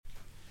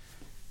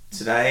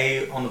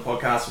Today on the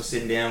podcast we're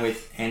sitting down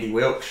with Andy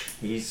Wilksch.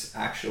 He's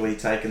actually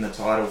taken the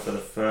title for the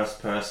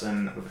first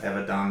person we've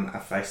ever done a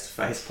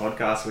face-to-face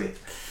podcast with.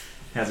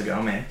 How's it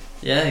going, man?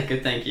 Yeah,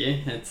 good, thank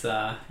you. It's,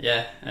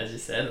 as you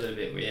said, a little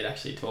bit weird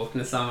actually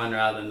talking to someone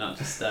rather than not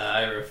just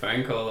over a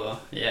phone call or,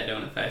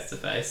 doing it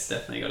face-to-face.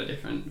 Definitely got a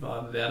different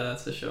vibe about it,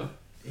 that's for sure.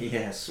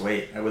 Yeah,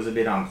 sweet. It was a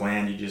bit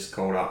unplanned. You just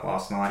called up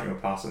last night, you were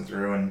passing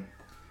through and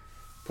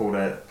pulled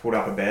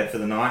up a bed for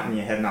the night and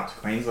you're heading up to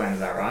Queensland,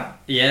 is that right?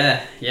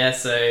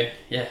 So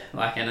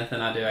like anything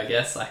I do, I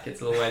guess, like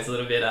it's always a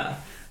little bit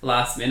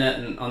last minute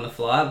and on the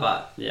fly,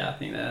 but yeah, I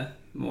think they're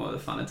more the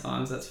fun of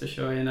times, that's for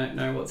sure. You don't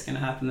know what's going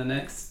to happen the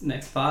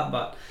next part,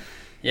 but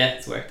yeah,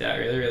 it's worked out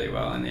really, really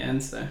well in the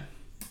end, so.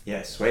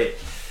 Yeah, sweet.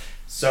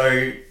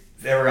 So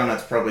everyone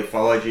that's probably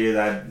followed you,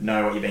 they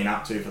know what you've been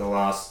up to for the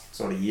last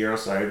sort of year or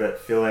so, but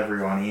fill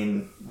everyone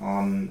in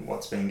on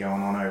what's been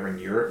going on over in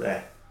Europe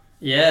there.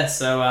 Yeah,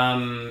 so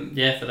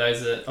for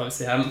those that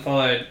obviously haven't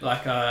followed,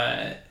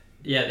 at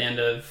the end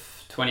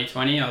of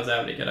 2020, I was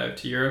able to get over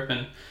to Europe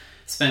and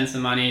spend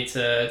some money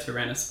to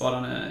rent a spot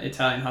on an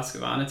Italian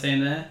Husqvarna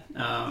team there.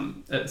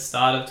 At the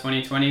start of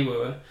 2020, we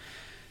were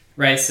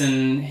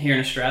racing here in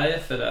Australia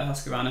for the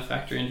Husqvarna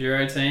Factory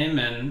Enduro team,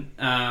 and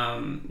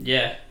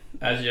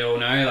as you all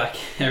know,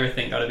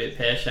 everything got a bit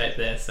pear-shaped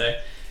there. So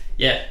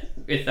yeah,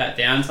 with that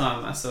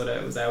downtime, I sort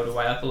of was able to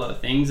weigh up a lot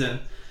of things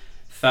and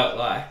felt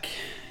like,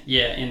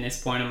 in this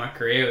point in my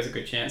career, it was a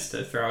good chance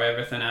to throw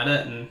everything at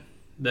it. And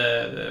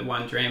the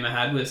one dream I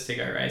had was to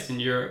go race in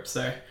Europe.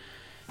 So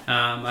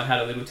I'd had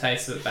a little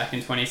taste of it back in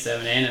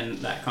 2017, and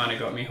that kind of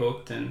got me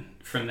hooked. And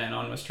from then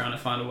on, was trying to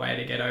find a way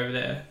to get over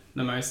there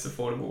the most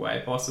affordable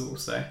way possible.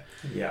 So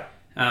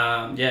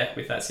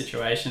with that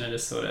situation, I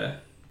just sort of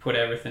put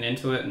everything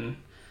into it and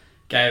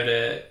gave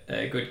it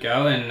a good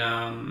go. And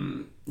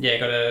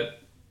got a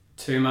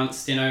 2-month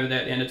stint over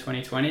there at the end of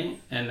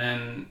 2020, and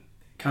then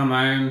come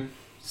home,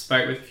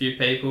 spoke with a few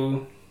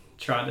people,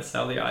 tried to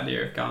sell the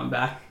idea of going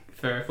back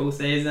for a full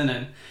season,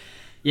 and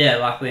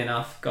luckily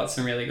enough got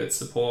some really good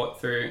support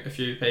through a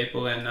few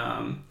people, and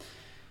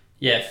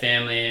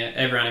family,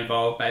 everyone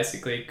involved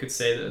basically could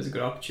see that it was a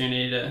good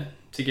opportunity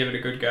to give it a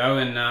good go,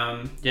 and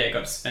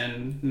got to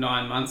spend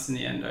 9 months in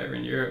the end over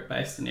in Europe,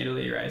 based in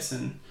Italy,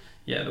 racing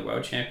the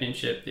World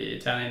Championship, the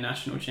Italian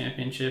National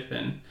Championship,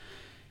 and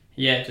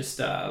just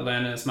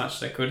learning as much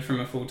as I could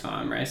from a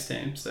full-time race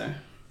team. So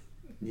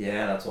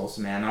yeah, that's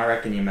awesome, man. I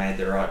reckon you made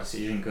the right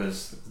decision,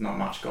 because there's not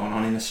much going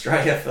on in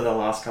Australia for the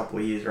last couple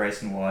of years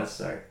racing wise.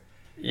 So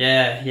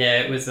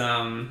it was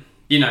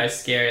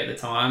scary at the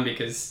time,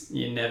 because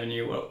you never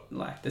knew what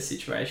the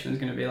situation was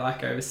going to be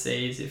like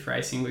overseas, if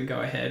racing would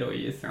go ahead, or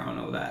you're throwing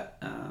all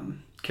that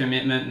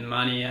commitment and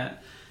money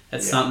at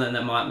something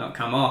that might not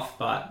come off.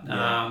 But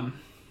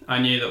I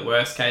knew that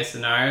worst case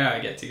scenario, I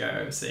get to go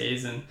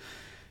overseas, and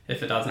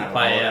if it doesn't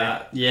play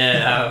out,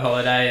 have a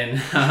holiday, and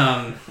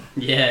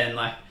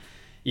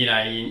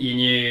you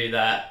knew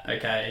that,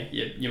 okay,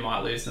 you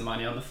might lose the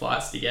money on the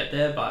flights to get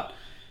there, but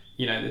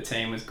the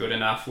team was good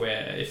enough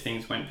where if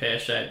things went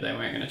pear-shaped, they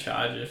weren't going to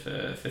charge you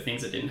for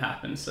things that didn't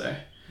happen. So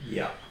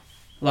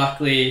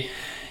luckily,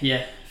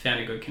 found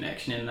a good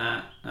connection in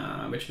that,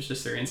 which was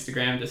just through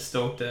Instagram. Just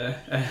stalked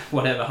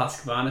whatever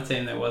Husqvarna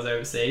team there was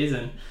overseas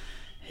and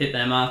hit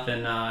them up,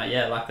 and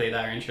luckily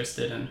they were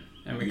interested, and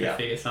we could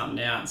figure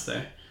something out.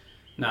 So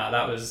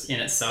that was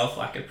in itself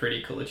a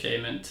pretty cool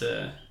achievement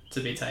to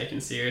be taken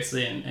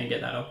seriously and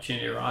get that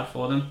opportunity to ride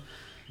for them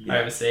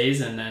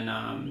overseas, and then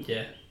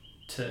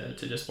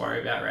to just worry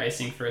about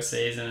racing for a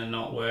season and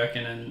not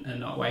working and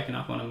not waking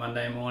up on a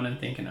Monday morning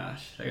thinking, I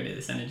gotta get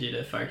this energy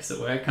to focus at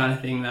work kind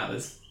of thing. That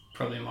was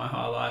probably my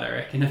highlight, I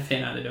reckon, of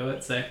being able to do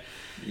it. So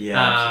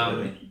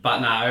absolutely.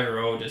 But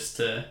overall, just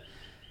to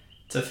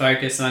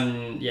focus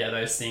on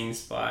those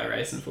things by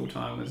racing full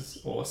time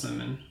was awesome,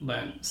 and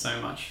learned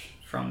so much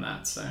from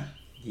that. So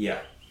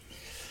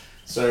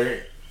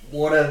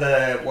what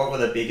were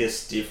the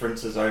biggest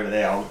differences over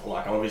there?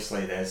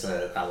 Obviously there's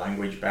a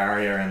language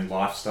barrier and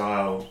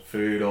lifestyle,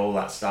 food, all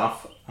that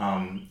stuff.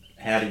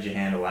 How did you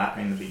handle that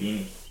in the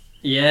beginning?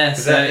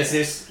 Is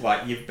this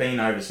you've been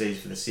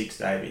overseas for the 6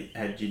 day,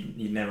 but had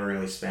you never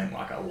really spent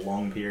a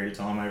long period of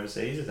time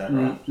overseas? Is that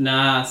right?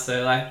 Nah.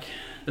 So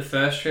the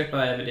first trip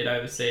I ever did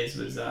overseas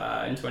was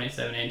in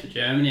 2017 to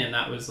Germany, and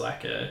that was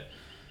a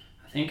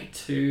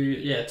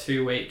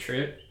 2-week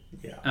trip.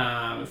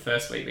 The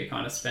first week we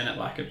kind of spent at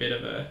a bit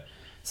of a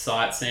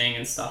sightseeing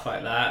and stuff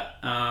like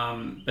that.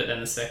 But then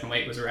the second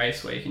week was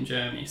race week in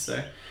Germany.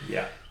 So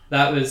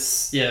that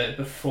was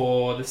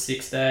before the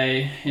 6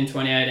 day in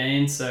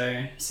 2018.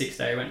 So 6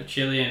 day went to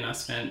Chile, and I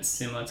spent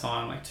similar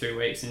time 2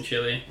 weeks in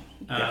Chile.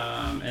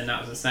 And that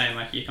was the same.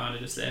 You're kind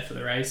of just there for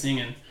the racing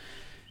and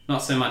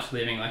not so much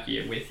living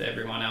you're with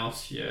everyone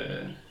else.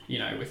 You're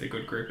with a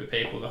good group of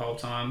people the whole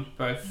time,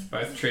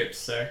 both trips.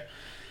 So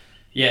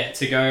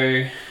to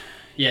go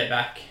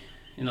back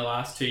in the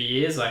last 2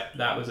 years,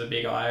 that was a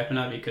big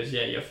eye-opener, because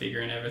you're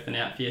figuring everything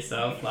out for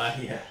yourself.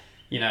 I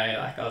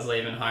was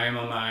leaving home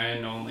on my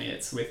own. Normally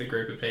it's with a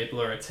group of people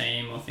or a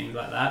team or things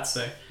like that.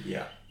 So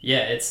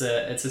yeah, it's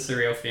a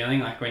surreal feeling,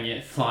 like when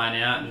you're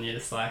flying out and you're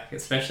just like,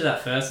 especially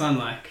that first one,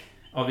 like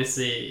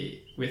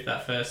obviously with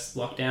that first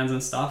lockdowns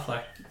and stuff,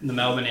 like the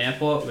Melbourne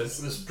airport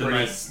was the pretty,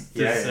 most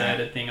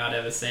deserted thing I'd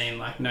ever seen.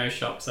 Like no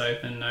shops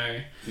open, no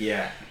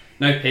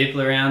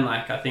people around.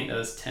 Like I think there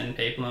was 10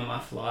 people on my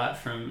flight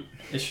from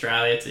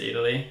Australia to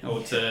Italy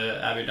or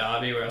to Abu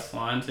Dhabi where I was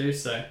flying to.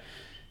 So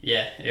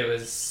yeah,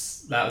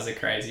 that was a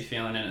crazy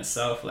feeling in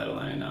itself, let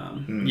alone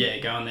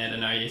going there to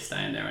know you're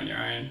staying there on your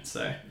own.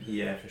 So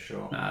yeah, for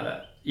sure.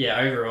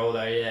 Overall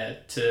though, yeah,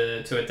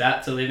 to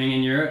adapt to living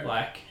in Europe,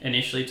 like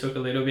initially took a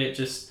little bit.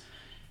 Just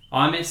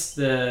I missed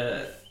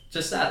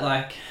that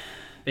like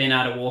being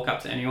able to walk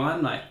up to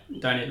anyone, like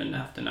don't even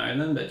have to know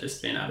them, but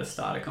just being able to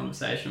start a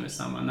conversation with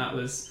someone. That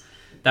was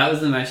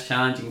the most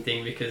challenging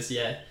thing, because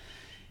in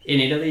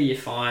Italy you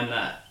find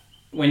that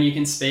when you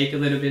can speak a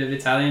little bit of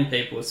Italian,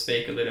 people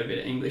speak a little bit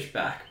of English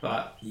back,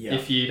 but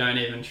if you don't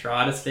even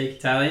try to speak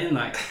Italian,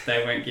 like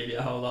they won't give you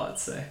a whole lot.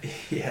 So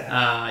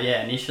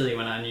initially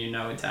when I knew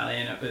no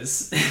Italian, it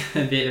was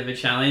a bit of a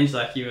challenge.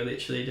 Like you were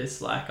literally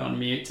just like on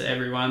mute to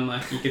everyone.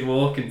 Like you could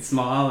walk and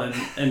smile and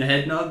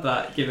head nod,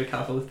 but give a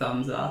couple of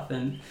thumbs up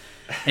and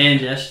hand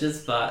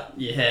gestures. But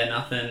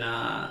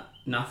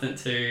nothing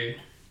too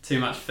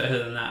much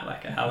further than that,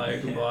 like a hello,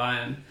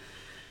 goodbye,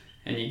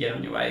 and you get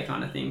on your way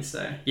kind of thing.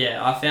 So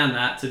yeah, I found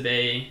that to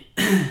be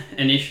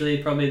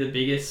initially probably the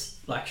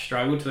biggest like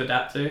struggle to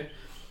adapt to,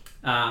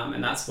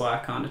 and that's why I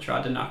kind of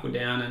tried to knuckle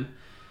down. And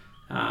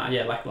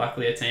like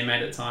luckily a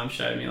teammate at the time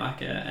showed me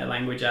like a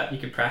language app you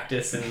could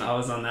practice, and I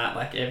was on that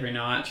like every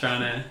night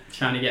trying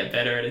to get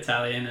better at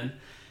Italian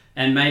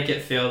and make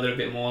it feel a little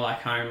bit more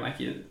like home. Like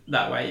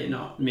that way you're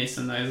not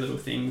missing those little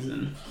things,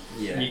 and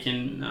you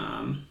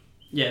can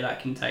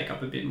that can take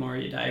up a bit more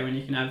of your day when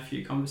you can have a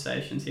few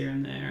conversations here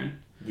and there, and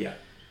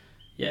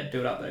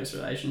build up those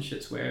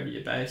relationships wherever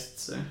you're based.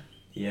 So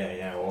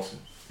awesome.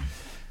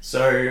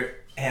 So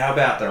how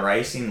about the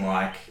racing?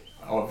 Like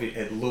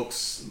it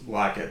looks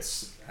like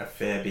it's a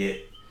fair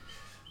bit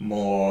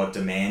more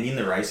demanding,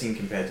 the racing,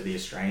 compared to the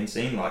Australian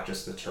scene, like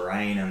just the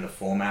terrain and the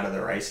format of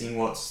the racing.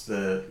 What's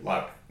the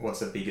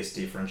biggest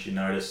difference you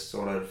noticed?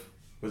 Sort of,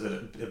 was it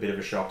a bit of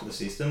a shock to the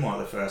system, like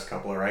the first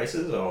couple of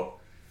races, or?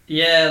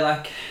 Yeah,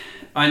 like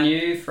I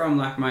knew from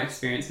like my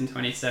experience in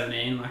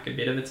 2017, like a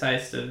bit of a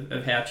taste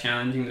of how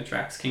challenging the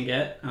tracks can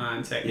get,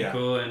 and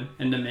technical and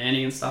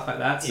demanding and stuff like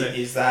that. So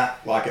is that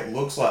like, it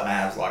looks like they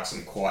have like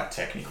some quite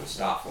technical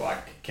stuff,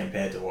 like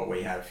compared to what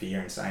we have here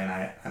in say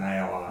an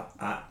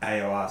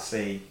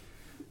AORC.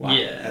 Like,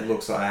 it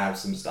looks like they have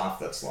some stuff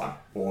that's like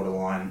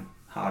borderline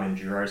hard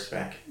enduro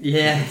spec.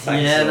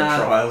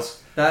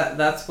 Trials.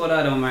 That's what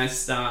I'd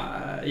almost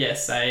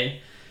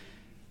say.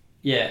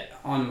 Yeah,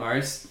 on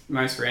most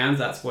rounds,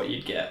 that's what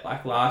you'd get.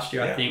 Like last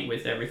year, I think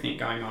with everything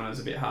going on, it was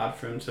a bit hard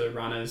for them to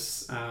run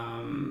as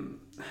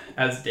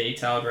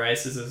detailed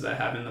races as they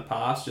have in the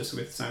past, just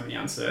with so many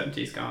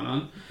uncertainties going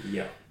on.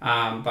 Yeah.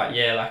 But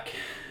like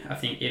I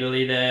think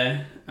Italy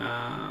there,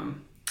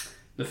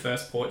 the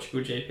first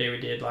Portugal GP we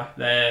did, like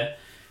they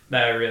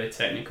were really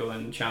technical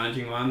and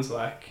challenging ones.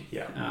 Like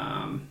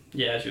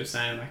as you were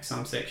saying, like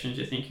some sections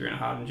you think you're in a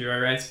hard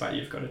enduro race, but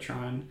you've got to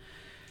try and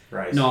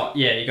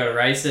you got to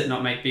race it,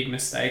 not make big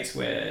mistakes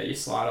where you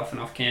slide off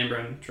and off camber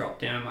and drop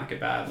down like a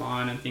bad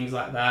line and things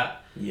like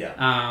that.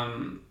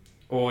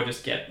 Or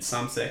just get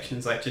some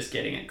sections, like just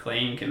getting it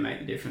clean can make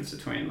the difference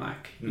between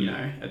like,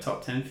 a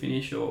top 10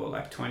 finish or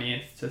like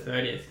 20th to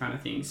 30th kind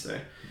of thing. So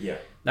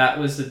that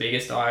was the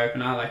biggest eye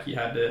opener. Like you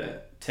had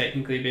to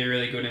technically be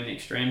really good in the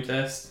extreme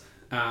test.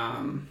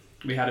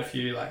 We had a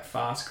few like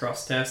fast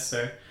cross tests.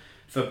 So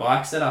for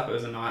bike setup, it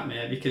was a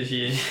nightmare, because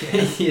you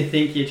you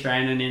think you're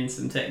training in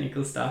some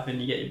technical stuff and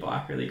you get your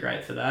bike really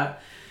great for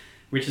that,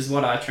 which is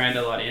what I trained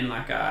a lot in.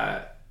 Like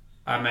I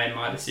made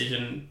my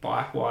decision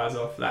bike wise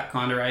off that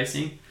kind of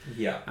racing.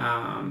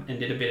 And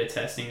did a bit of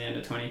testing the end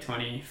of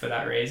 2020 for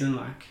that reason.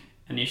 Like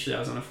initially I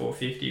was on a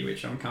 450,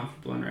 which I'm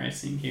comfortable in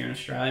racing here in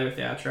Australia with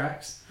our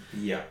tracks.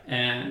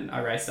 And I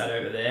raced that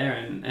over there,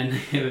 and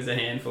it was a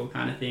handful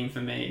kind of thing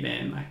for me,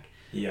 man. Like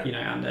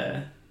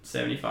under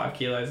 75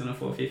 kilos on a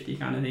 450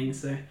 kind of thing.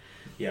 So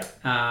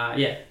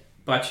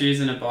by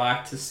choosing a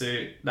bike to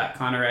suit that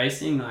kind of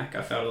racing, like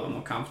I felt a lot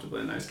more comfortable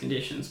in those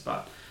conditions.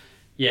 But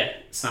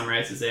some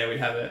races there we'd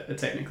have a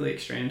technically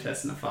extreme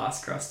test and a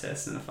fast cross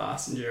test and a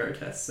fast enduro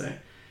test. So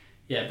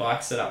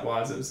bike setup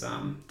wise, it was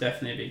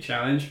definitely a big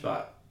challenge,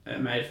 but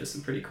it made for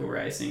some pretty cool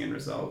racing and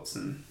results.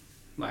 And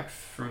like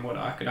from what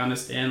I could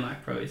understand,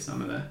 like probably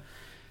some of the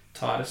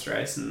tightest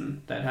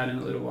racing they'd had in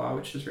a little while,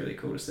 which was really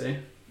cool to see.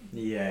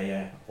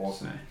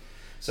 Awesome.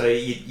 So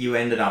you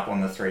ended up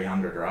on the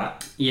 300, right?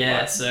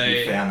 Yeah, like, so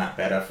you found that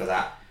better for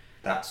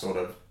that sort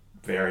of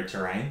varied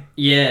terrain?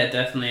 Yeah,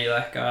 definitely.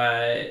 Like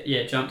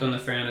I jumped on the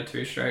 300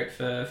 two-stroke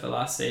for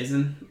last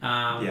season.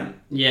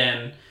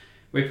 And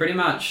we pretty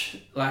much,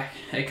 like,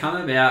 it come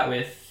about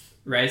with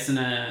racing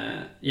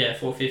a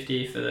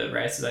 450 for the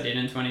races I did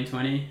in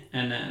 2020,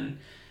 and then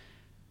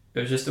it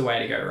was just a way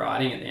to go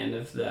riding at the end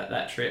of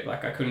that trip.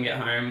 Like I couldn't get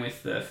home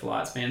with the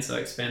flights being so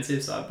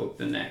expensive, so I booked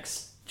the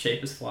next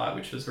cheapest flight,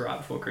 which was right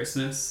before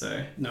Christmas.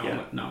 So no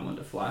one wanted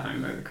to fly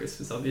home over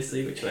Christmas,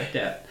 obviously, which worked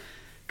out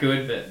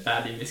good, but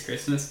badly missed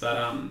Christmas. But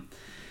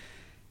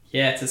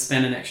to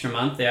spend an extra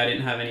month there, I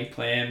didn't have any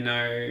plan,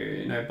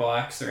 no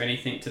bikes or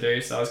anything to do.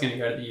 So I was going to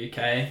go to the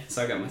UK.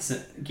 So I got my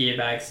gear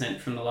bag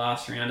sent from the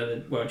last round of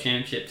the World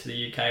Championship to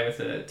the UK with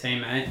a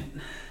teammate.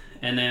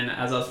 And then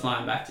as I was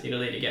flying back to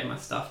Italy to get my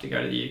stuff to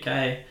go to the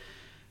UK,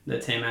 the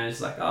team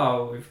manager's like,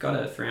 oh, we've got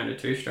a 300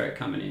 two-stroke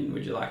coming in.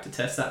 Would you like to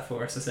test that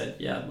for us? I said,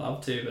 yeah, I'd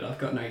love to, but I've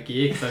got no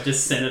gear because I've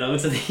just sent it over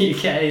to the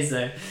UK.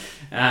 So,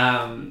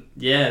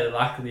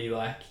 luckily,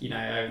 over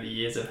the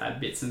years I've had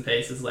bits and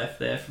pieces left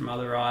there from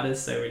other riders.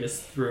 So we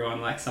just threw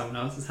on someone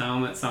else's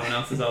helmet, someone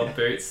else's old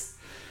boots,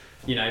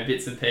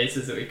 bits and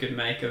pieces that we could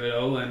make of it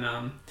all. And,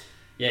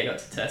 got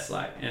to test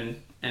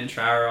and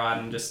trail ride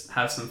and just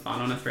have some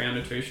fun on a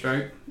 300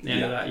 two-stroke at the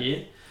end of that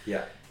year.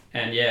 Yeah.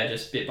 And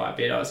just bit by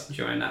bit, I was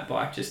enjoying that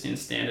bike just in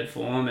standard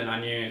form, and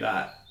I knew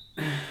that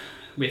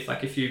with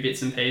a few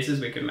bits and pieces,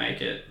 we could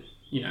make it,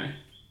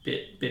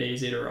 bit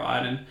easier to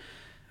ride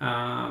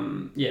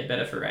and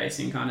better for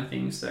racing kind of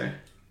thing. So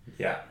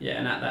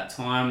and at that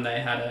time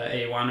they had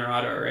a E1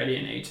 rider already,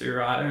 an E2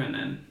 rider, and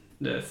then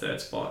the third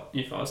spot,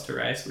 if I was to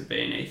race, would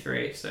be an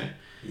E3. So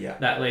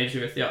that leaves you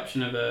with the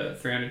option of a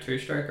 300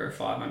 two-stroke or a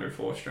 500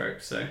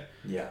 four-stroke. So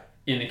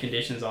in the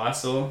conditions I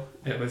saw,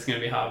 it was going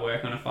to be hard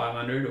work on a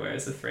 500,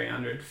 whereas the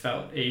 300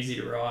 felt easy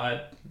to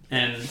ride.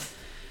 And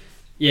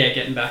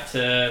getting back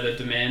to the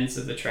demands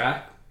of the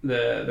track,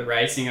 the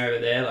racing over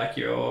there,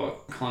 you're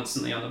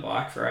constantly on the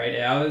bike for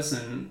 8 hours,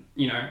 and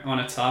on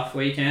a tough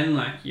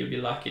weekend, you'll be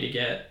lucky to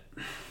get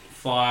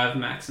 5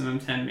 maximum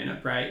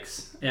 10-minute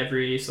breaks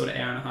every sort of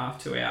hour and a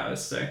half, 2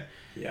 hours. So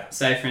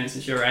say for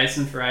instance you're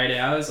racing for 8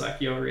 hours,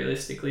 you're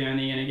realistically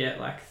only going to get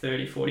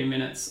 30-40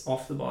 minutes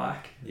off the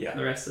bike.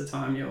 The rest of the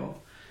time you're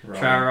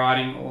trail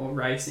riding or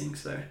racing.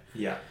 So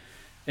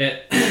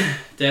it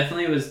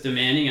definitely was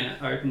demanding, and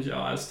it opened your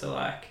eyes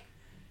to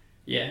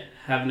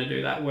having to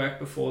do that work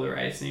before the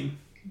racing,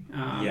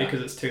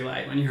 because it's too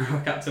late when you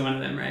rock up to one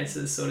of them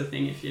races sort of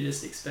thing if you're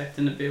just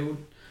expecting to build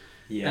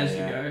as you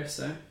go.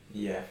 So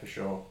for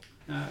sure.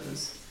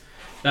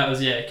 That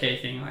was a key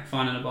thing,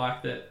 finding a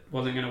bike that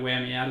wasn't going to wear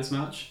me out as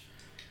much.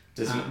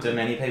 Do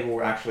many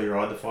people actually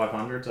ride the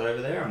 500s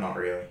over there, or not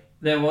really?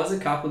 There was a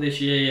couple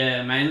this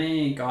year,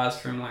 mainly guys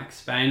from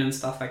Spain and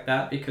stuff like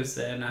that, because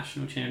their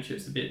national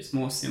championships a bit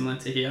more similar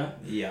to here.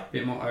 A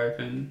bit more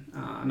open,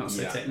 not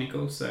so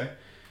technical. So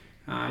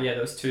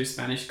there was 3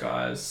 Spanish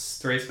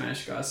guys,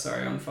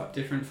 on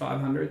different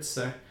 500s.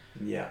 So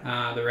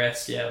the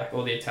rest,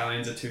 all the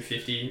Italians are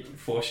 250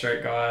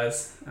 four-stroke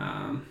guys.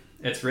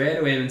 It's rare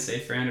to even see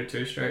 300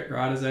 two-stroke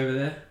riders over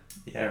there.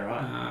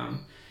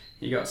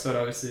 You got sort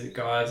of obviously the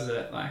guys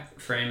that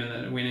Freeman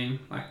that are winning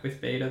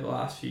with Beta the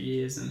last few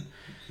years, and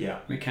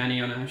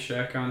McCanny on a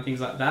Sherco and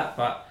things like that.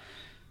 But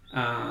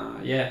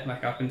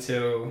up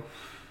until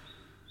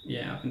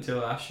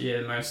last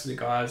year, most of the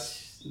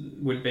guys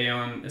would be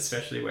on,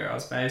 especially where I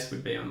was based,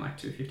 would be on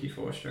 250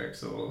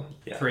 four-strokes or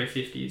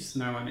 350s.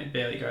 No one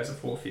barely goes a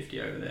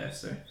 450 over there.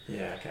 So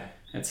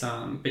it's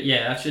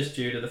that's just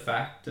due to the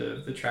fact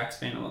of the track's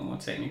being a lot more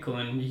technical,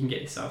 and you can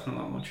get yourself in a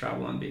lot more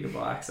trouble on bigger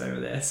bikes over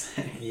there.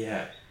 So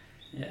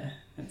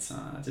it's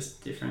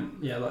just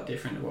different. A lot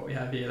different to what we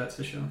have here, that's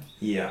for sure.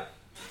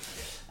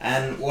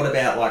 And what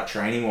about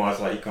training wise?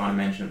 You kind of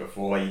mentioned it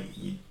before.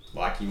 You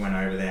went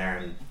over there,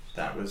 and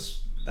that was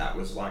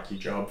your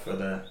job for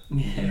the.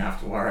 You didn't have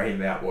to worry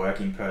about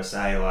working per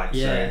se.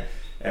 So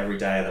every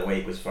day of the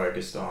week was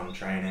focused on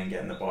training,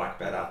 getting the bike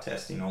better,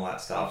 testing, all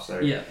that stuff.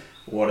 So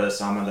what are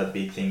some of the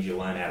big things you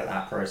learn out of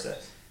that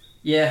process?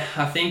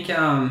 I think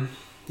the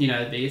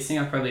biggest thing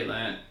I probably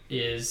learnt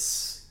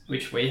is,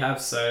 which we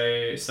have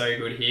so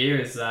good here,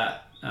 is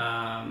that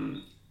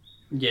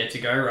to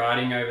go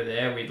riding over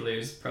there, we'd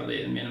lose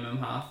probably at a minimum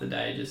half the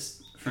day just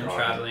from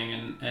travelling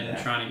and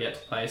trying to get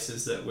to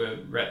places that were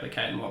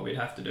replicating what we'd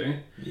have to do.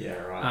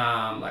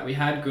 We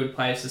had good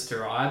places to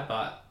ride,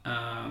 but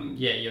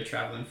you're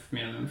travelling for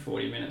minimum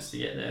 40 minutes to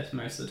get there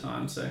most of the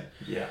time. So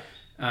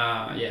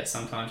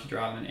sometimes you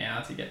drive an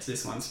hour to get to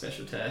this one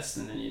special test,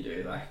 and then you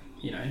do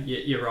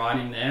you're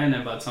riding there, and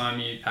then by the time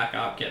you pack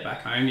up, get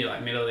back home, you're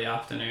middle of the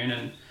afternoon,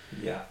 and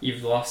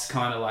you've lost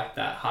kind of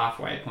that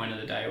halfway point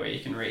of the day where you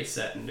can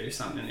reset and do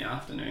something in the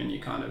afternoon.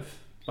 You kind of,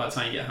 by the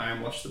time you get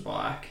home, wash the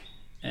bike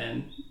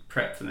and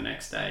prep for the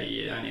next day,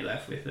 you're only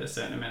left with a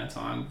certain amount of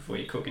time before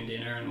you're cooking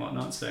dinner and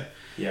whatnot. So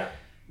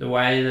the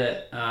way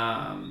that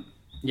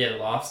the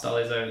lifestyle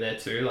is over there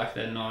too,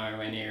 they're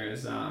nowhere near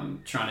as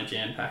trying to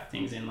jam pack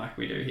things in like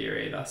we do here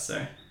either.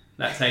 So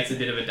that takes a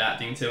bit of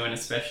adapting to, and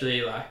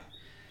especially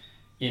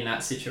in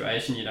that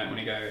situation, you don't want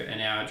to go an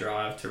hour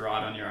drive to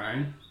ride on your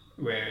own,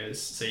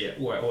 whereas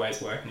you're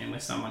always working in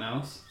with someone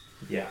else.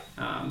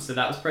 So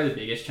that was probably the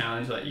biggest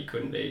challenge. You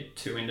couldn't be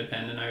too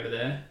independent over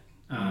there.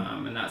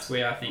 And that's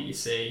where I think you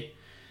see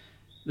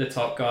the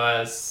top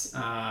guys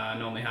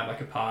normally have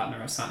a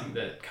partner or something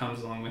that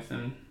comes along with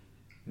them,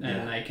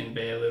 and they can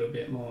be a little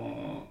bit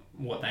more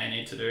what they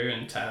need to do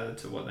and tailored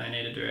to what they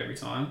need to do every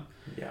time.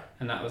 Yeah.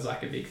 And that was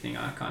like a big thing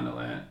I kind of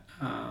learnt.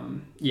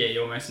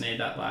 You almost need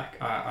that,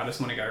 like, I just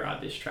want to go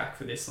ride this track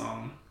for this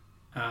long,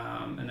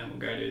 and then we'll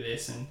go do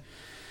this. And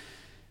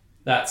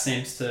that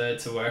seems to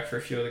work for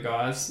a few of the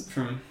guys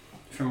from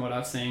what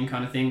I've seen,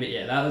 kind of thing. But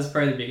yeah, that was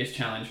probably the biggest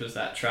challenge, was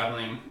that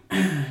traveling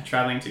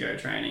to go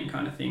training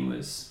kind of thing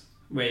was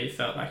where you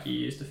felt like you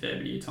used a fair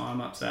bit of your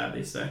time up,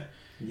 sadly. So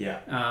yeah,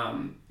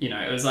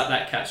 it was like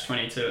that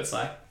catch-22. It's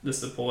like the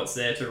support's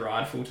there to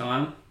ride full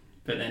time,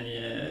 but then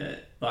your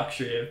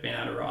luxury of being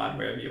able to ride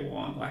wherever you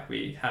want, like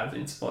we have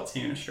in spots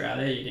here in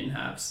Australia, you didn't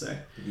have. So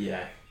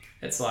yeah,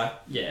 it's like,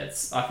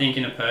 it's, I think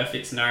in a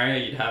perfect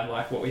scenario, you'd have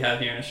like what we have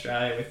here in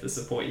Australia with the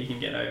support you can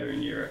get over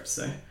in Europe.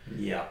 So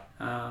yeah,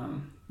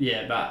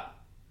 but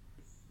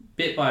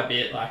bit by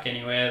bit, like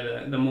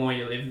anywhere, the more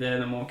you live there,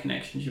 the more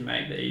connections you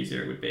make, the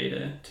easier it would be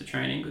to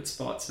train in good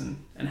spots and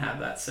have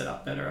that set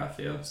up better, I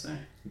feel. So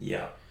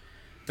yeah,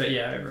 but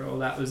yeah, overall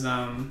that was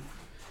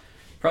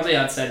probably,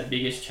 I'd say, the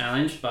biggest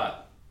challenge.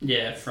 But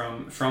yeah,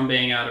 from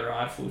being able to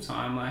ride full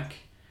time, like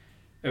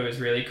it was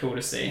really cool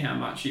to see how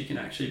much you can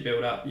actually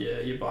build up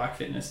your bike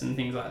fitness and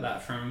things like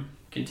that from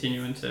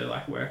continuing to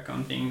like work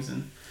on things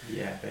and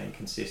being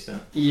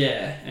consistent.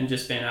 Yeah, and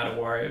just being able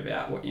to worry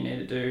about what you need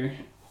to do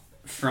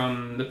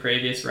from the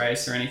previous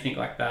race or anything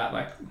like that.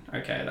 Like,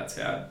 okay, that's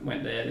how I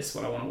went there. This is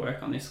what I want to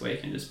work on this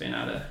week, and just being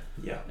able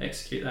to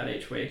execute that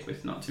each week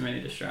with not too many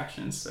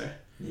distractions. So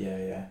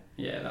yeah,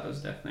 that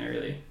was definitely a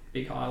really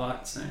big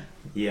highlight. So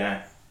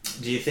yeah.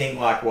 Do you think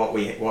like what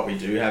we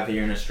do have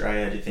here in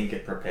Australia, do you think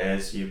it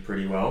prepares you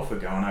pretty well for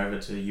going over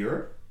to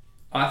Europe?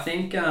 I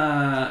think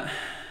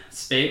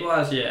speed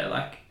wise,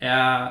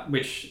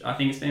 which I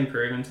think it's been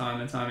proven time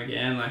and time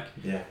again. Like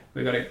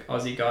we've got an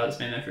Aussie guy that's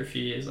been there for a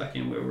few years, like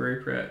in Will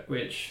Rupert,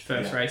 which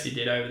first race he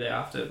did over there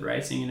after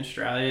racing in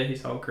Australia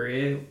his whole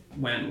career,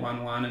 went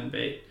 1-1 and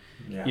beat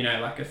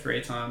like a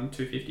 3-time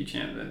 250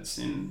 champ that's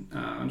in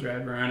Andrea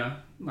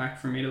Verona, like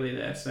from Italy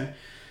there. So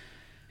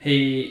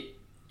he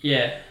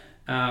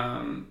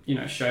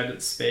showed that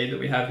the speed that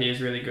we have here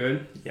is really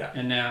good. Yeah.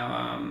 And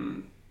now,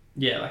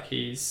 like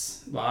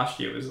his last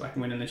year was like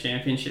winning the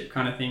championship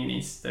kind of thing in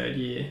his third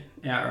year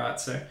outright.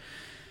 So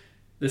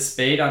the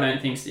speed, I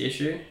don't think is the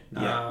issue.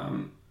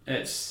 Yeah.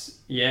 It's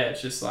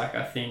just like,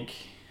 I think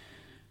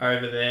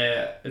over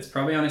there, it's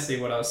probably honestly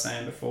what I was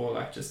saying before,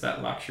 like just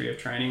that luxury of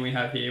training we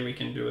have here, we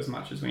can do as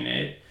much as we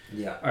need.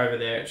 Yeah. Over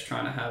there, it's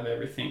trying to have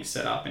everything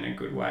set up in a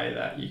good way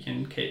that you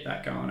can keep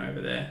that going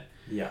over there.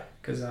 Yeah.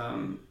 Because,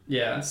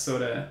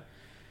 sort of,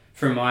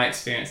 from my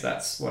experience,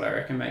 that's what I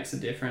reckon makes a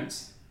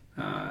difference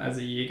as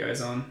the year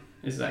goes on,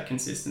 is that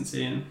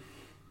consistency and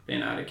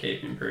being able to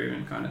keep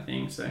improving kind of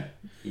thing. So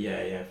for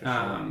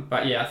sure.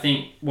 But yeah, I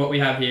think what we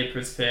have here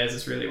prepares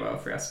us really well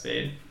for our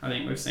speed. I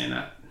think we've seen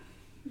that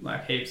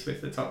like heaps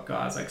with the top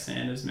guys like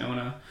Sanders,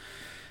 Milner,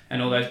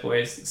 and all those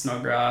boys,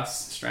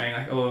 Snodgrass, Strang,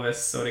 like all of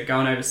us sort of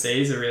going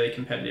overseas are really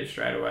competitive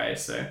straight away.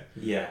 So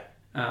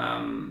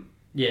I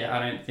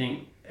don't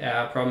think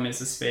our problem is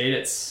the speed.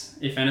 It's,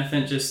 if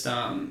anything, just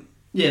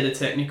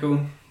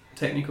the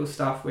technical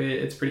stuff where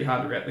it's pretty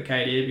hard to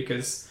replicate here,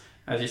 because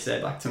as you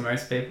said, like to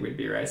most people we'd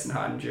be racing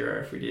hard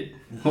enduro if we did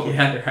what we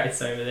had to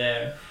race over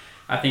there.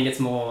 I think it's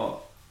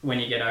more when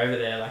you get over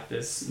there, like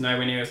there's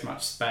nowhere near as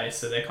much space,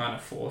 so they're kind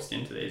of forced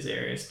into these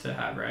areas to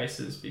have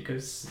races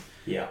because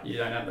you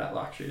don't have that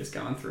luxury just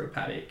going through a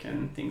paddock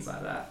and things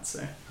like that.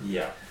 So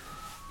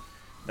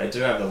they do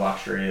have the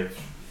luxury of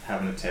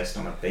having a test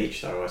on a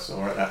beach, though. I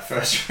saw it that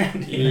first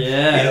round in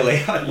Italy.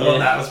 I thought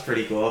that was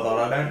pretty cool. I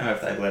thought, I don't know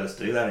if they'd let us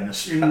do that in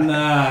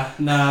Australia.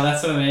 Nah,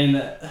 that's what I mean.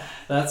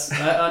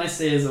 That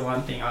honestly is the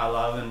one thing I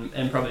love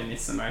and probably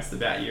miss the most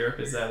about Europe,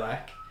 is they're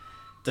like,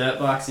 dirt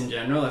bikes in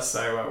general are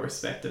so well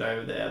respected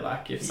over there.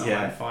 Like if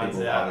someone finds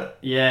out,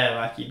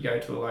 like you'd go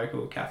to a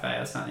local cafe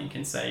or something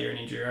and say you're an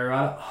enduro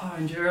rider. Oh,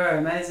 enduro,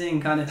 amazing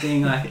kind of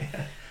thing. Like,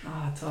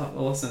 oh, top,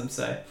 awesome.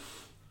 So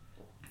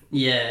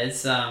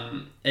it's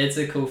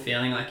a cool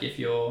feeling. Like if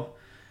you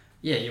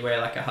wear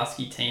like a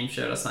Husky team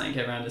shirt or something,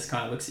 everyone just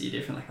kind of looks at you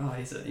different. Like, oh,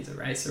 he's a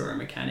racer or a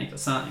mechanic or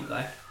something,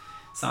 like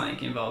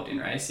something involved in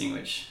racing,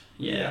 which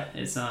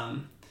it's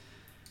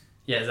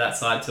there's that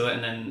side to it.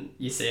 And then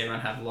you see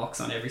everyone have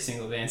locks on every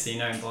single van, so you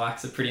know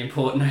bikes are pretty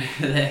important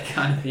over there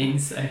kind of thing.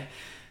 So,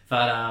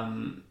 but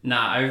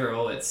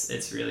overall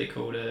it's really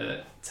cool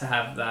to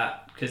have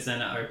that, because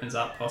then it opens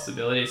up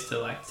possibilities to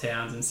like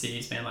towns and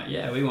cities being like,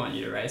 we want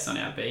you to race on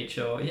our beach,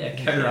 or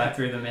go right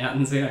through the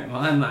mountains, we don't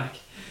mind. Like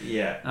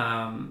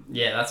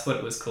that's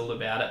what was cool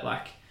about it.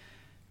 Like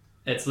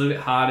it's a little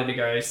bit harder to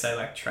go say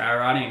like trail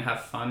riding and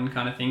have fun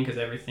kind of thing, because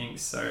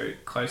everything's so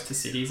close to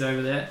cities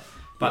over there.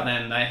 But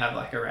then they have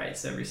like a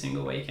race every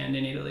single weekend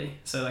in Italy.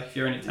 So like if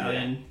you're an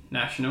Italian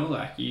national,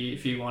 like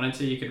if you wanted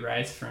to, you could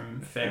race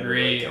from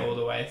February all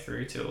the way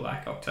through till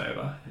like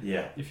October.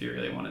 Yeah. If you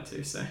really wanted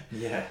to. So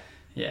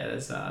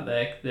there's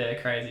they're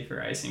crazy for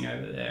racing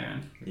over there,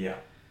 and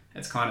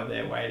it's kind of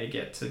their way to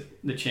get to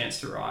the chance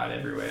to ride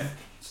everywhere.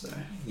 So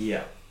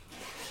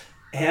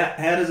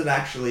how does it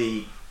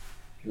actually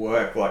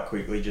work like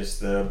quickly? Just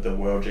the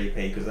World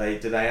GP, because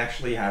do they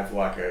actually have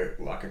like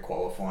a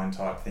qualifying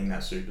type thing,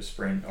 that super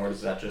sprint, or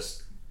is that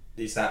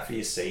for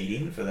your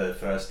seeding for the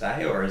first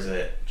day, or is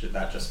it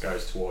that just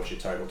goes towards your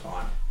total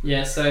time?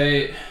 Yeah,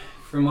 so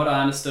from what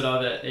I understood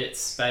of it,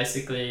 it's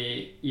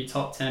basically your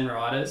top 10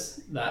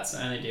 riders. That's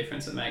the only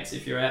difference it makes.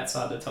 If you're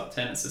outside the top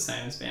 10, it's the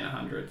same as being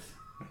 100th.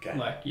 Okay.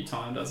 Like, your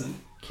time doesn't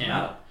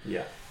count.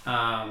 Yeah.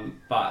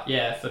 But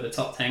yeah, for the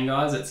top 10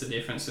 guys, it's a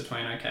difference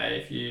between,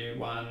 okay, if you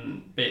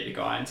beat the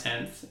guy in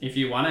 10th, if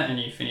you won it and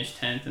you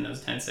finished 10th and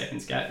there's a 10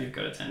 seconds gap, you've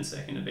got a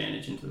 10-second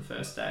advantage into the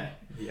first day.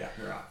 Yeah,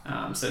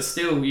 right. So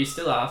you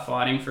still are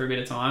fighting for a bit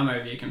of time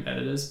over your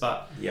competitors,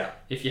 but yeah,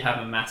 if you have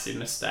a massive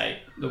mistake,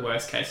 the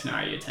worst case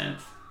scenario, you're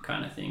 10th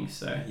kind of thing.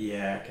 So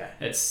yeah, okay.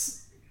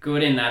 It's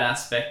good in that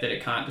aspect that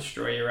it can't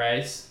destroy your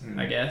race,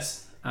 I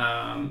guess.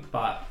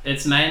 But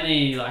it's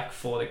mainly like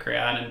for the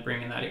crowd and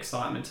bringing that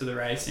excitement to the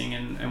racing,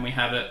 and we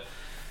have it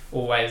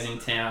always in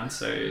town,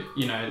 so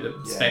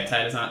the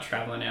spectators aren't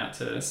travelling out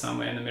to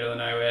somewhere in the middle of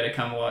nowhere to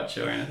come watch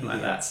or anything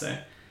like that. So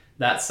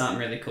that's something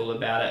really cool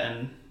about it,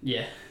 and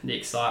the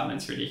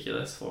excitement's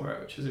ridiculous for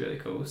it, which is really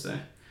cool. So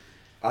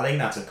I think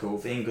that's a cool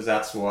thing, because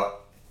that's what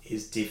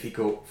is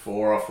difficult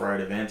for off-road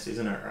events,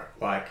 isn't it?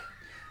 Like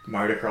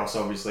motocross,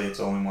 obviously it's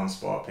all in one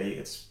spot.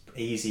 It's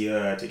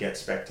easier to get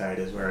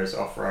spectators, whereas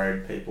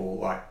off-road people,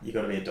 like, you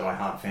got to be a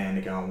die-hard fan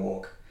to go and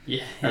walk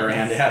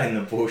around out in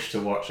the bush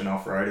to watch an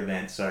off-road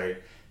event. So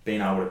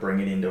being able to bring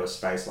it into a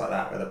space like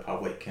that where the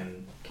public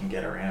can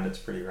get around, it's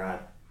pretty rad.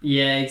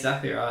 Yeah,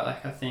 exactly right.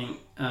 Like, I think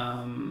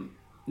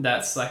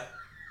that's, like,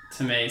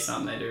 to me,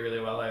 something they do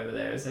really well over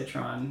there is they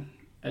try and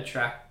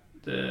attract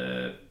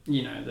the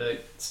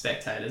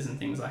spectators and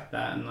things like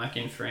that. And like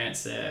in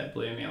France there, it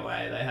blew me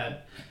away. They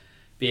had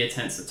beer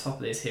tents at the top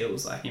of these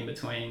hills, like in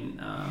between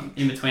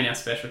our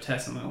special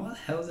tests. I'm like, what the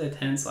hell is there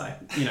tents? Like,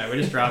 we're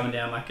just driving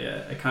down like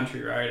a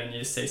country road and you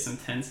just see some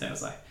tents there. I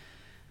was like,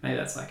 maybe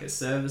that's like a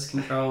service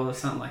control or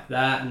something like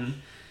that.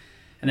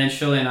 And then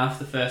surely enough,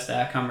 the first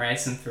day I come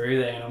racing through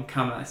there and I'm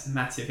coming up this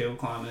massive hill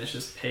climb and there's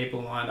just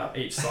people lined up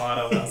each side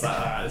of it. I was like,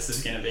 alright, this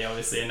is going to be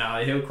obviously a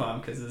gnarly hill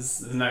climb, because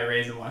there's no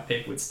reason why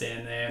people would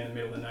stand there in the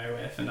middle of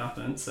nowhere for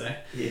nothing. So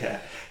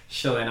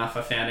surely enough,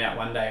 I found out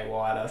one day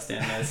why I was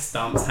down there,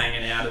 stumps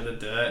hanging out of the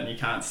dirt and you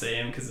can't see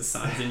them because the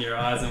sun's in your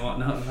eyes and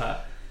whatnot.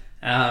 But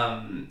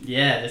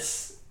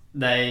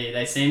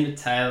they seem to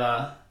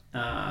tailor.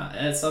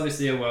 It's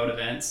obviously a world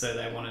event, so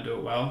they want to do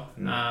it well.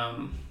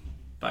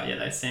 But yeah,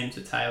 they seem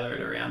to tailor it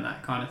around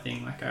that kind of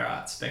thing. Like, all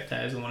right,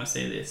 spectators will want to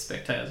see this,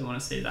 spectators will want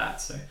to see that.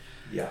 So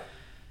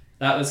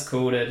that was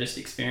cool to just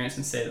experience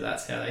and see that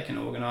that's how they can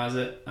organise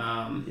it.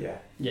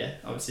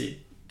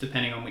 Obviously,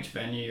 depending on which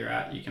venue you're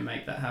at, you can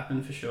make that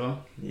happen for sure.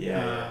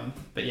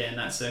 But yeah, in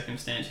that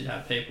circumstance, you'd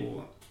have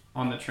people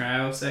on the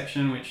trail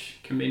section, which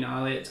can be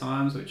gnarly at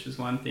times, which is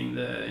one thing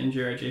the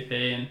Enduro GP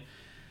and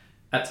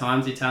at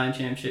times the Italian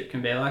Championship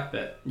can be like.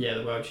 But yeah,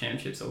 the World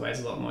Championship's always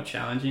a lot more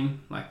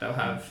challenging. Like, they'll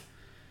have...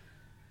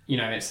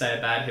 say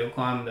a bad hill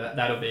climb,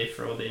 that'll be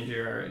for all the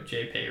Enduro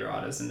GP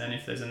riders, and then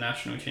if there's a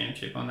national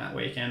championship on that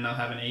weekend, they'll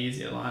have an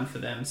easier line for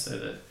them, so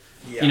that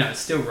it's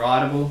still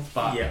rideable,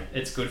 but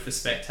it's good for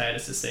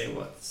spectators to see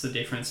what's the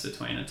difference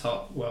between a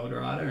top world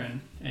rider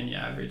and your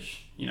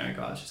average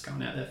guys just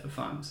going out there for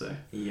fun. So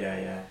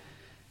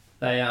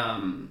they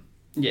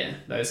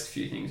those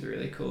few things are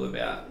really cool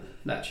about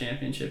that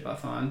championship, I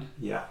find.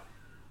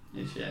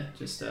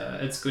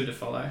 It's good to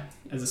follow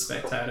as a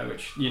spectator,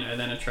 which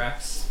then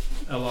attracts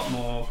a lot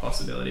more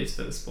possibilities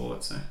for the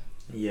sport. So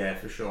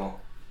for sure.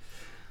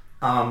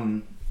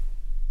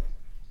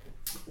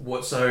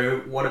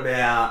 What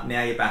about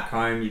now you're back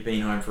home? You've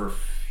been home for a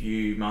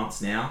few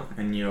months now,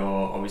 and you're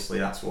obviously,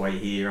 that's why you're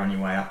here on your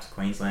way up to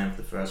Queensland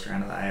for the first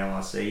round of the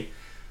AORC.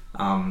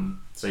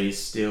 So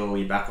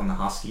you're back on the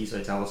Husky.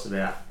 So tell us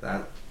about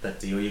that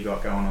deal you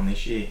got going on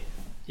this year.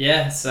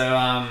 As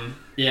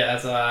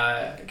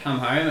I come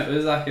home, it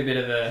was like a bit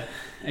of a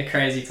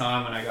crazy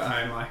time when I got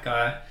home. Like,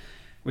 I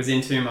was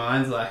in two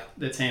minds. Like,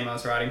 the team I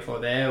was riding for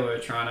there were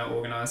trying to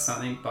organise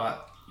something,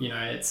 but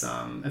it's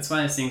one of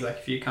those things, like,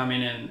 if you come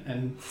in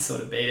and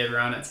sort of beat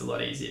everyone, it's a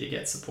lot easier to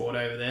get support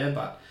over there.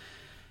 But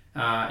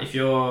if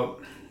you're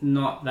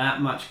not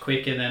that much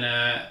quicker than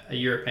a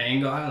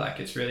European guy, like,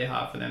 it's really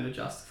hard for them to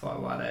justify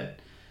why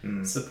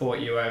they'd support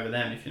you over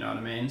them, if you know what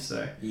I mean.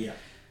 So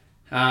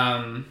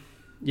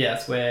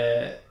it's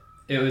where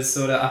it was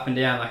sort of up and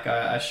down. Like,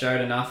 I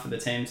showed enough for the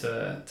team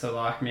to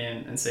like me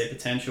and see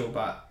potential,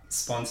 but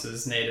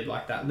sponsors needed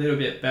like that little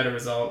bit better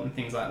result and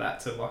things like that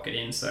to lock it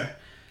in. So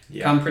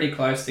come pretty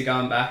close to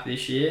going back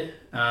this year,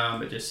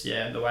 but just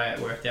the way it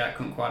worked out,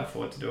 couldn't quite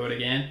afford to do it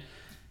again.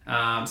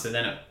 So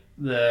then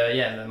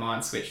the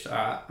mind switched.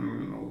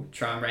 We'll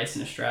try and race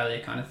in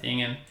Australia kind of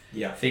thing, and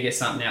figure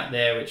something out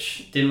there,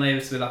 which didn't leave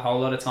us with a whole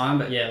lot of time.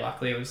 But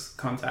luckily I was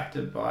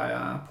contacted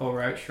by Paul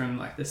Roach from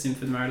like the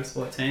Simford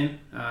Motorsport team,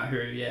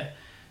 who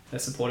they're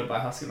supported by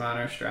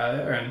Husqvarna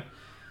Australia,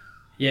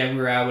 and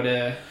we were able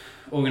to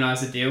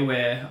organise a deal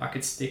where I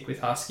could stick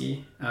with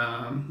Husky,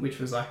 which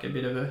was like a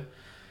bit of a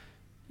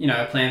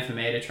a plan for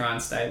me to try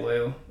and stay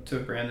loyal to a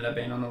brand that I've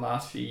been on the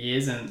last few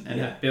years and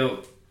have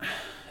built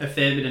a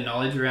fair bit of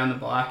knowledge around the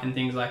bike and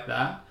things like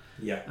that.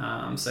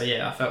 Yeah. So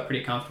yeah, I felt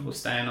pretty comfortable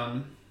staying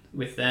on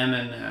with them,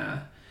 and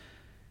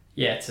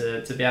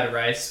to be able to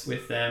race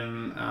with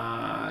them,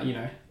 I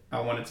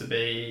wanted to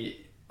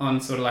be on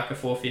sort of like a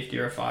 450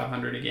 or a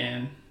 500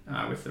 again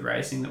with the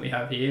racing that we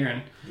have here,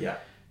 and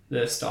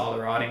the style of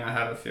riding I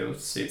have, I feel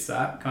suits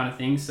that kind of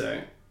thing.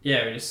 So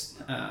yeah, we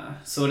just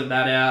sorted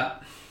that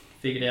out,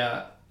 figured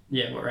out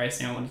what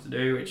racing I wanted to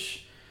do,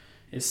 which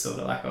is sort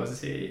of like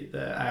obviously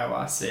the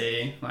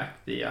AORC,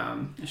 like the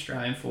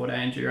Australian 4-day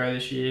enduro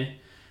this year,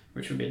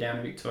 which will be down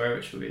in Victoria,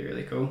 which will be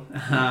really cool.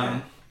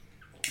 The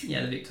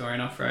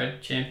Victorian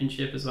Off-Road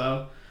Championship as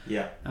well.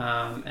 Yeah.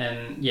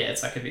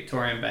 It's like a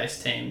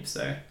Victorian-based team,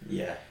 so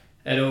yeah,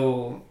 it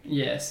all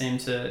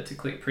seemed to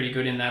click pretty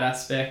good in that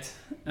aspect.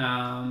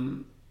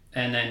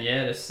 And then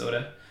just sort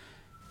of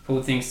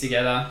pulled things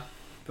together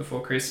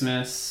before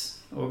Christmas,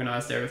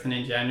 organised everything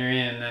in January,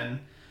 and then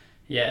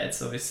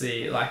it's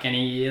obviously like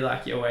any year,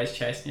 like you're always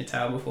chasing your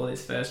tail before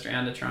this first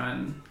round to try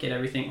and get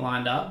everything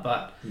lined up.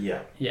 But we've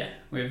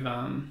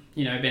been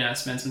able to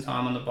spend some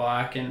time on the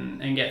bike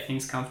and get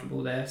things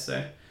comfortable there.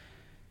 So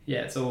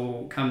it's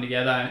all come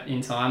together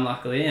in time,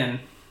 luckily, and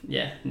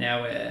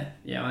now we're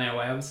on our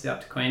way obviously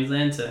up to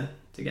Queensland to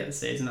get the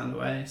season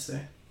underway. So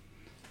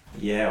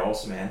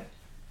awesome, man.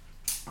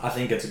 I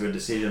think it's a good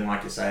decision,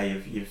 like you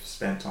say. You've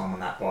spent time on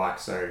that bike,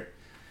 so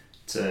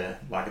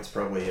it's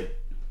probably a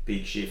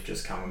big shift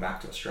just coming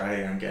back to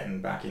Australia and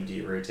getting back into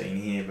your routine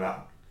here,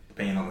 but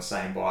being on the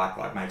same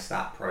bike makes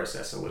that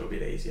process a little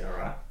bit easier,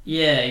 right?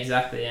 Yeah,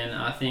 exactly. And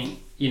I think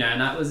and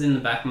that was in the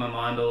back of my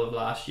mind all of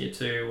last year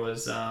too,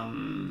 was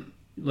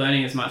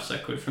learning as much as I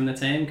could from the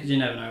team, because you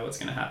never know what's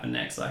going to happen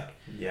next.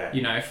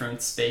 From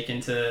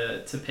speaking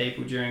to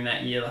people during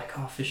that year, like,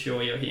 oh, for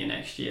sure you're here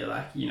next year,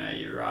 like,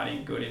 you're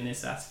riding good in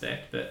this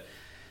aspect, but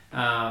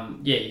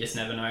you just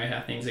never know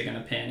how things are going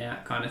to pan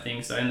out, kind of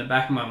thing. So in the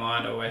back of my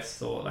mind, I always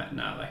thought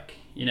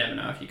you never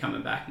know if you're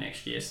coming back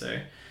next year, so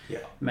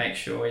make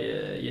sure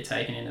you're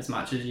taking in as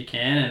much as you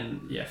can.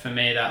 And for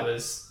me, that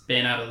was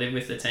being able to live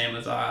with the team.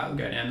 Was I'll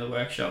go down to the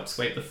workshop,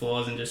 sweep the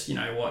floors, and just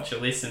watch or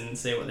listen and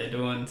see what they're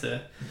doing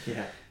to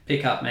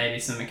pick up maybe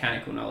some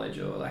mechanical knowledge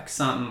or like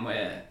something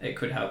where it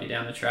could help you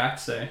down the track.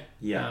 So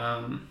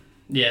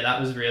that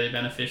was really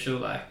beneficial,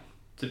 like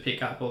to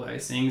pick up all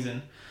those things.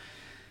 And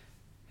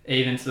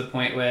even to the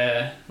point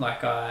where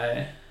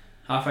I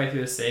halfway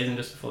through the season,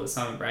 just before the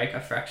summer break, I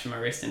fractured my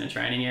wrist in a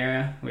training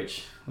area,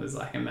 which was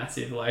like a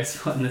massive low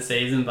spot in the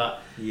season.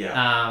 But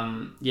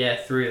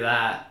through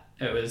that,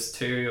 it was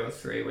 2 or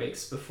 3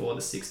 weeks before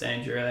the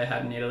 6-day enduro they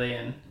had in Italy,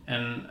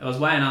 and I was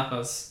weighing up. I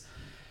was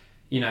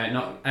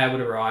not able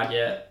to ride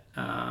yet.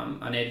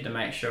 I needed to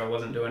make sure I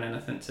wasn't doing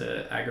anything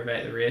to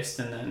aggravate the wrist,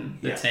 and then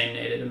the team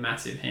needed a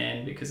massive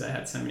hand because they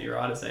had so many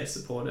riders they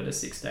supported a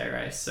 6-day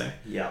race. So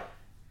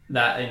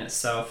that in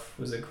itself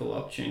was a cool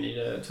opportunity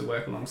to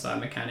work alongside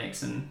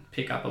mechanics and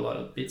pick up a lot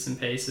of bits and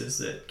pieces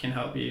that can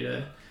help you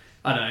to,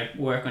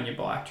 work on your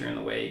bike during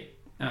the week.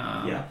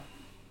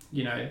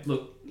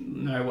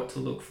 Know what to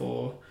look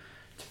for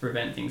to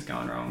prevent things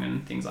going wrong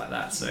and things like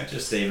that. So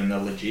just even the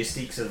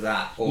logistics of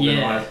that,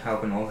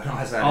 helping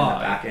organise that in the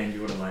back end,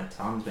 you would have learned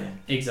tons, man.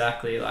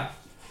 Exactly, like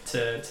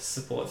to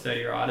support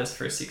 30 riders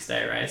for a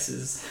 6-day race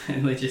is a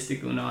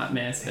logistical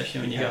nightmare,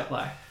 especially when you got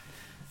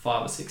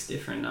 5 or 6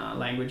 different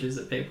languages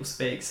that people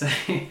speak. So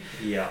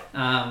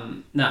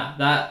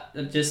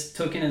that just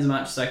took in as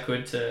much as I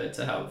could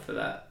to help for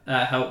that,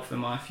 help for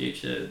my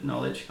future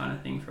knowledge kind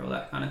of thing, for all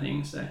that kind of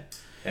thing. So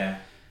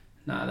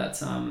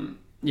that's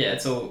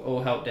it's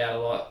all helped out a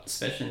lot,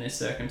 especially in this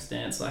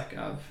circumstance. Like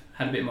I've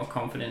had a bit more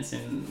confidence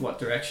in what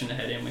direction to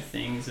head in with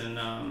things, and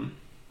and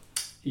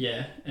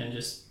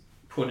just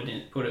put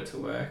it to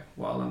work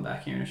while I'm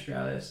back here in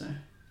Australia. So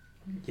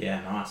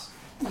nice.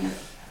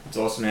 It's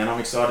awesome, man. I'm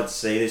excited to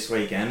see this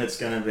weekend. It's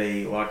going to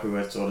be, like we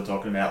were sort of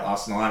talking about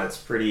last night, it's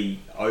pretty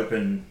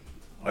open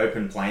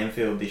playing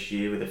field this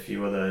year, with a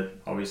few of the,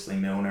 obviously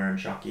Milner and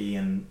Chucky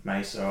and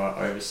Mesa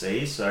are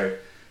overseas, so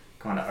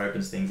kind of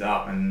opens things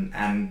up,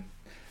 and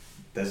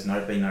there's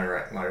been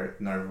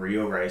no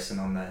real racing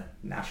on the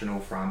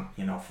national front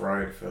in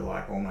off-road for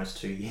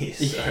almost 2 years.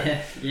 So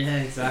exactly.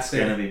 It's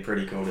going to be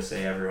pretty cool to see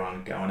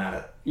everyone going at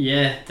it.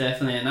 Yeah,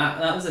 definitely. And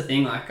that was the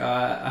thing, I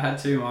had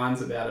two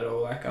minds about it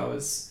all. I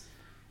was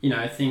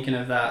thinking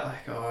of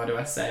that, do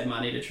I save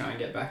money to try and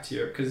get back to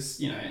Europe?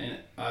 Because,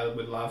 I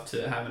would love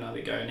to have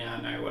another go now.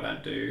 I know what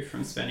I'd do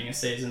from spending a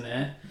season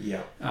there.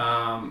 Yeah.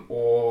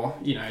 Or,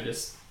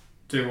 just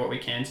do what we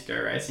can to go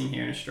racing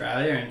here in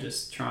Australia and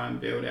just try and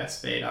build our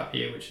speed up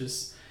here,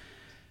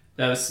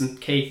 there was some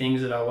key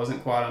things that I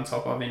wasn't quite on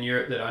top of in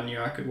Europe that I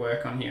knew I could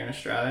work on here in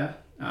Australia.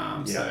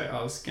 So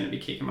I was going to be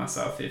kicking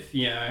myself if,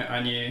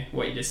 I knew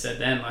what you just said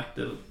then,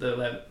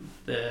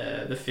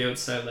 the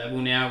field's so level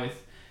now with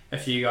a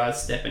few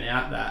guys stepping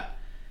out that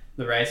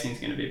the racing's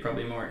going to be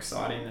probably more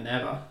exciting than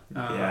ever.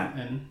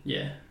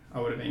 I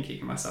would have been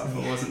kicking myself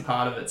if I wasn't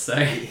part of it. So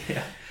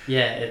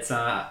it's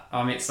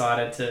I'm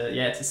excited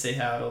to see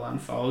how it all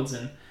unfolds,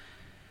 and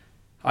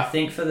I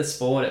think for the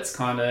sport it's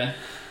kind of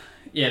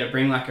to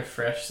bring like a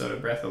fresh sort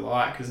of breath of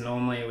light, because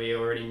normally we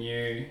already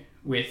knew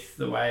with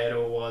the way it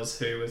all was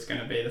who was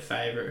going to be the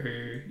favourite,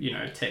 who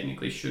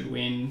technically should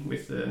win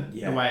with the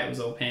way it was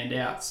all panned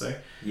out. So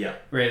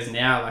whereas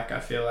now, like, I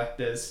feel like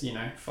there's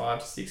 5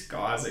 to 6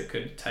 guys that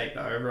could take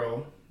the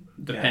overall,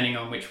 depending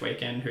on which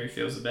weekend who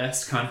feels the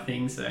best kind of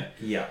thing. So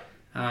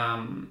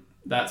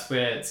that's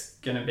where it's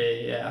going to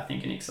be, I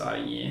think, an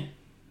exciting year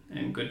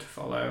and good to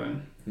follow.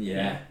 And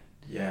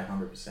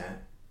 100%.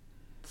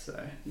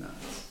 So no.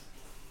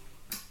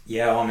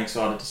 Yeah, I'm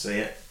excited to see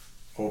it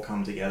all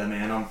come together,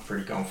 man. I'm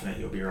pretty confident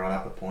you'll be right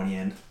up at pointy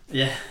end.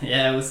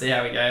 Yeah, we'll see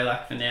how we go.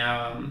 Like, for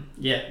now,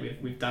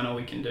 we've done all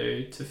we can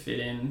do to fit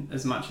in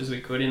as much as we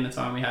could in the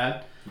time we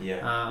had.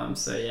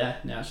 So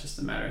now it's just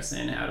a matter of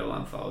seeing how it all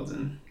unfolds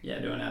and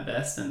doing our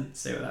best and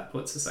see where that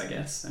puts us, I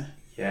guess. So.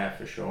 Yeah,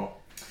 for sure.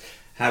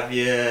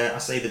 I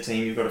see the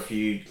team, you've got a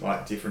few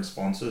like different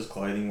sponsors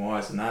clothing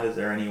wise and that. Is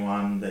there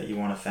anyone that you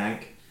want to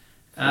thank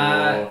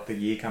for the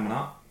year coming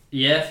up?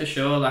 Yeah, for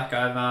sure. Like,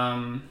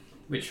 I've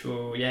which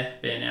will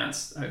be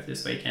announced over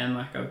this weekend.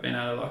 Like, I've been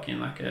able to lock in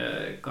like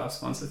a glove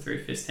sponsor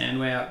through Fist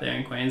Handwear up there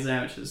in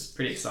Queensland, which is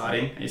pretty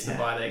exciting. I used to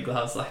buy their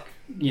gloves like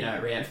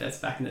at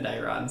Ramfest back in the day,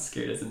 riding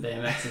scooters and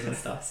BMXs and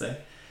stuff. So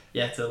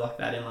to lock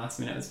that in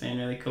last minute has been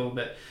really cool.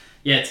 But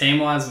team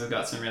wise, we've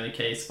got some really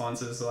key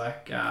sponsors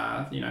like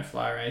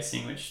Fly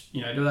Racing, which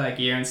do our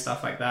gear and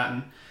stuff like that.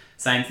 And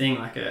same thing,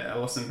 like a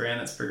awesome brand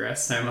that's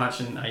progressed so much,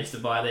 and I used to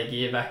buy their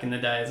gear back in the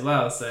day as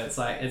well. So it's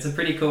like, it's a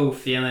pretty cool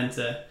feeling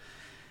to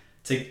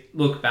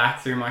look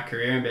back through my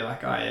career and be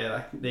like,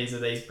 these are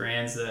these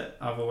brands that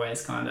I've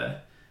always kind of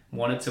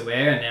wanted to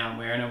wear, and now I'm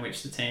wearing them,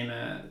 which the team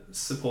are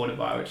supported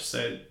by.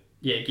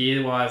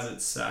 Gear wise,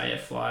 it's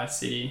Fly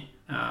City,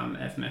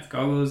 FMF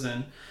goggles,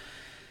 and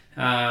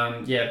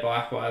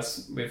bike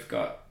wise, we've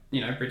got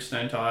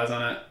Bridgestone tyres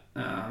on it.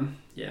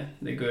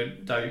 The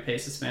good WP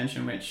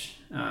suspension, which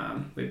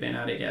we've been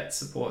able to get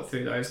support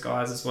through those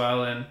guys as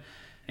well, and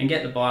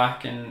get the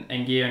bike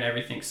and gear and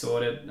everything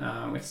sorted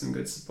with some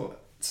good support.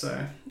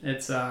 So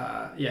it's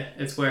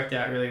worked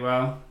out really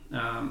well.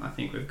 I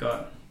think we've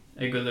got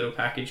a good little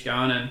package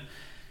going, and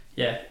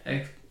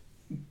a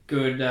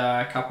good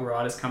couple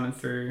riders coming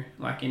through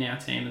like in our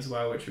team as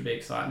well, which would be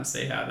exciting to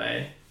see how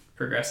they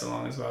progress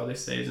along as well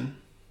this season.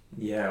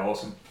 Yeah,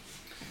 awesome.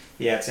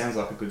 It sounds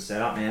like a good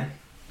setup, man.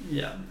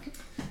 Yeah.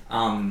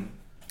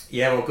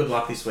 Well, good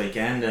luck this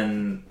weekend,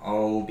 and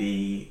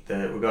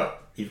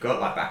you've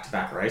got like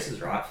back-to-back races,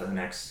 right, for the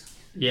next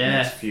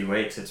few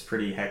weeks. It's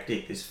pretty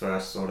hectic, this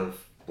first sort of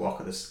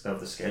block of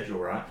the schedule,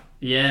 right?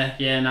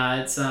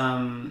 It's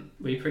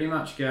we pretty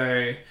much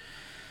go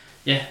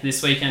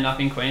this weekend up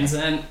in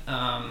Queensland,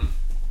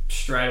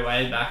 straight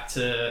away back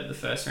to the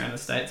first round of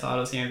the state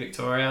titles here in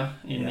Victoria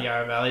in the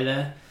Yarra Valley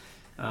there,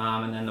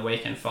 and then the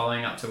weekend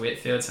following up to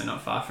Whitfield, so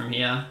not far from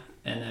here,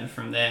 and then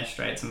from there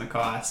straight to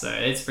Mackay. So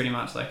it's pretty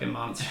much like a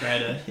month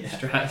straight of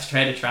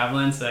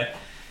travelling. So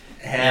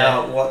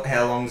how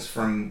long's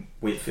from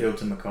Whitfield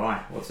to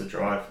Mackay? What's the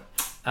drive?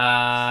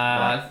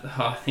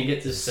 I think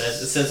it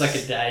says like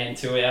a day and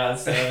 2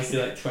 hours, so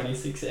obviously like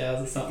 26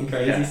 hours or something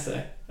crazy.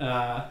 So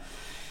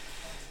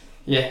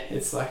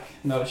it's like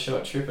not a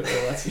short trip at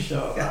all, that's for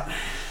sure. But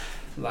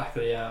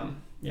luckily, I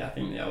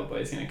think the old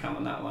boy's going to come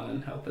on that one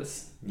and help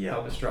us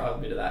drive a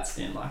bit of that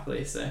stint,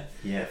 luckily. So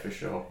for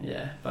sure.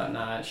 But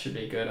no, it should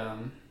be good.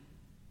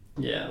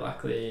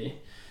 Luckily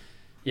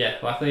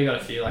we got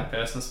a few like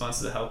personal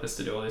sponsors that help us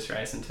to do all this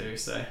racing too,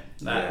 so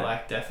that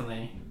like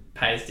definitely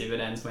pays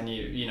dividends when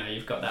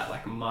you've got that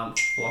like a month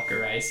block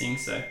of racing.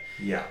 So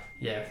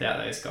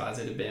without those guys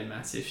it'd be a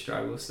massive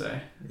struggle. So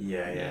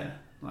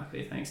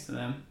luckily thanks to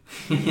them.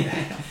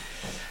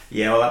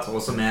 Well, that's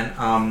awesome,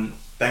 man.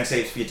 Thanks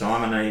heaps for your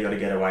time. I know you got to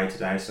get away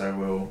today,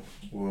 so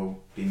we'll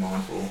be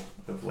mindful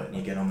of letting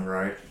you get on the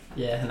road.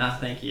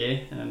 Thank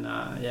you, and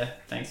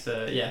thanks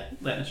for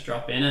letting us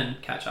drop in and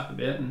catch up a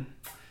bit, and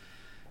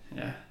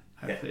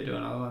hopefully do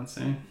another one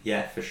soon.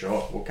 For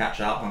sure. We'll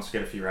catch up once we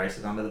get a few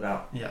races under the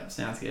belt.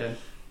 Sounds good.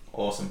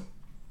 Awesome.